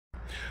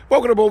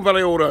Welcome to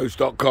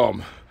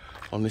BourneValleyAutos.com.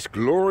 On this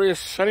glorious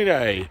sunny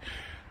day,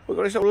 we've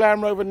got this little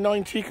Land Rover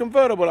 90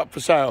 convertible up for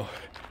sale.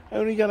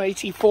 Only done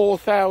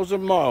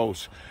 84,000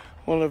 miles.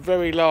 One of the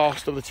very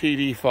last of the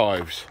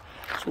TD5s.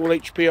 It's all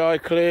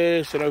HPI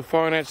clear, so no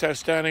finance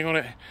outstanding on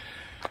it.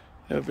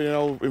 Never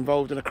been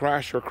involved in a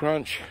crash or a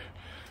crunch.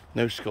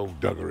 No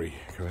skullduggery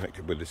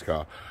connected with this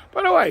car.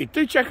 By the way,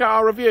 do check out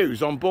our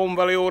reviews on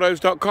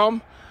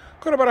BourneValleyAutos.com.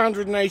 Got about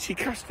 180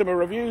 customer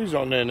reviews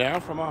on there now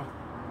from our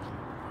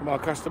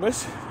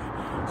customers.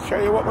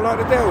 Show you what we like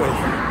to deal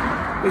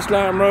with. This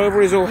Land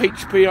Rover is all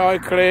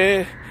HPI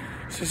clear.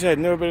 As I said,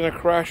 never been in a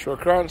crash or a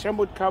crunch, and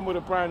would come with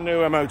a brand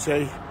new MOT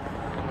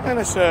and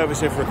a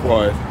service if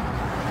required.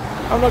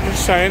 I'm not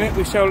just saying it,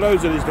 we sell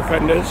loads of these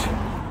Defenders,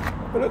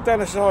 but look down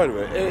the side of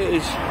it, it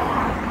is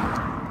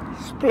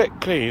split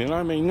clean, and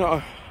I mean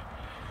not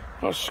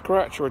a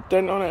scratch or a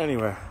dent on it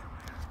anywhere.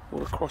 All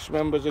the cross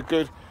members are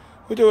good.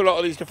 We do a lot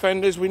of these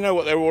Defenders, we know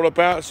what they're all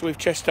about, so we've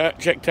checked out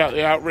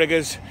the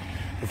outriggers,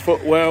 the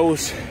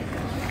footwells,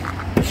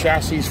 the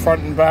chassis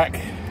front and back.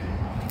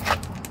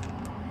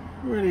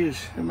 It really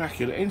is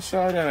immaculate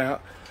inside and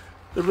out.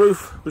 The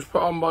roof was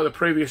put on by the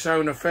previous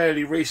owner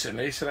fairly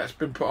recently, so that's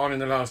been put on in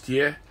the last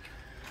year.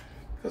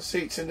 Got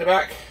seats in the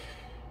back.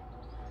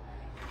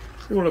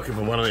 If you're looking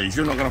for one of these,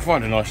 you're not going to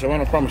find a nicer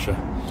one, I promise you.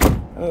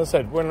 As I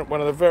said, one of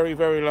the very,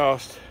 very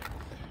last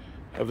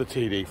of the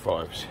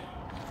TD5s.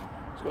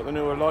 It's got the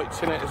newer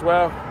lights in it as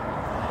well.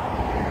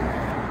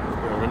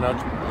 Bit of a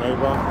nudge,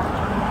 mobile.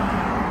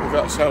 We've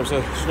got ourselves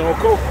a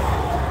snorkel.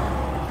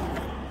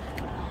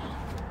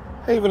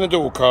 Even the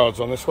door cards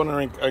on this one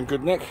are in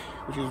good nick,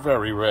 which is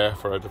very rare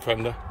for a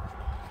Defender.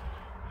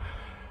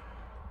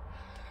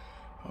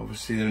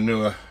 Obviously the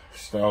newer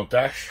style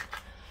dash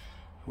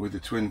with the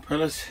twin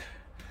pillars.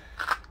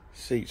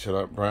 Seats are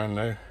like brand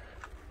new.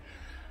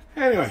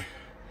 Anyway,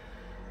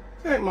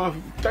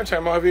 don't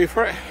take my view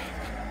for it.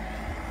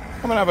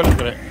 Come and have a look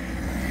at it.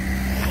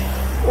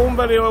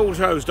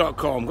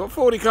 BourneValleyAutos.com. Got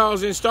 40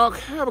 cars in stock.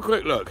 Have a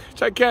quick look.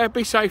 Take care,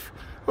 be safe.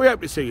 We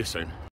hope to see you soon.